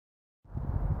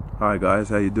Hi guys,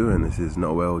 how you doing? This is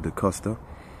Noel DaCosta,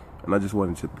 and I just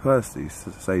wanted to personally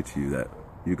say to you that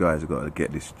you guys have got to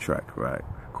get this track right,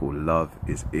 called Love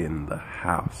Is In The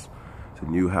House. It's a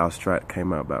new house track,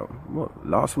 came out about,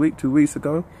 last week, 2 weeks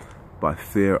ago, by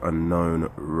Fear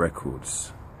Unknown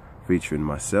Records, featuring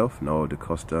myself, Noel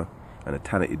DaCosta, and the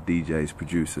talented DJs,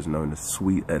 producers known as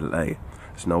Sweet LA.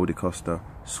 It's Noel DaCosta,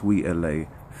 Sweet LA,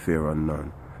 Fear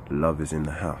Unknown. Love Is In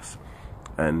The House.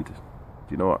 And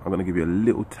you know what, I'm going to give you a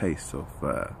little taste of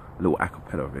a little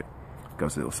acapella of it. It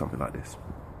goes a little something like this.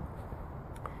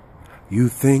 You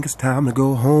think it's time to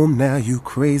go home now, you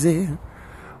crazy,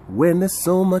 when there's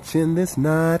so much in this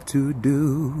night to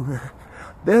do.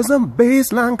 There's a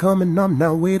bass line coming up,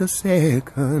 now wait a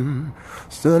second.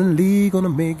 Suddenly gonna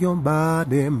make your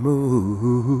body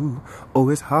move. Oh,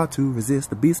 it's hard to resist,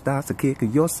 the beat starts to kick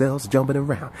and yourselves jumping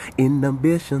around.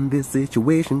 Inhibition, this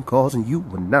situation causing you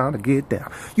and now to get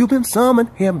down. You've been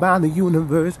summoned here by the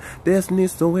universe, destiny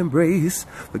so embrace.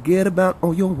 Forget about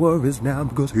all your worries now,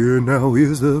 because here now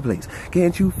is the place.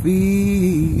 Can't you feel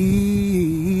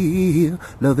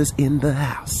love is in the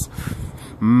house?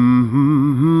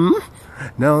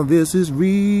 Now this is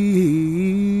real.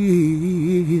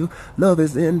 Love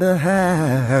is in the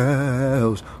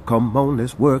house. Come on,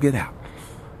 let's work it out.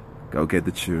 Go get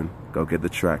the tune. Go get the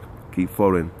track. Keep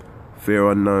following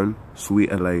Fear Unknown,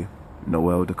 Sweet LA,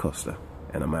 Noel DaCosta.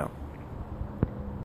 And I'm out.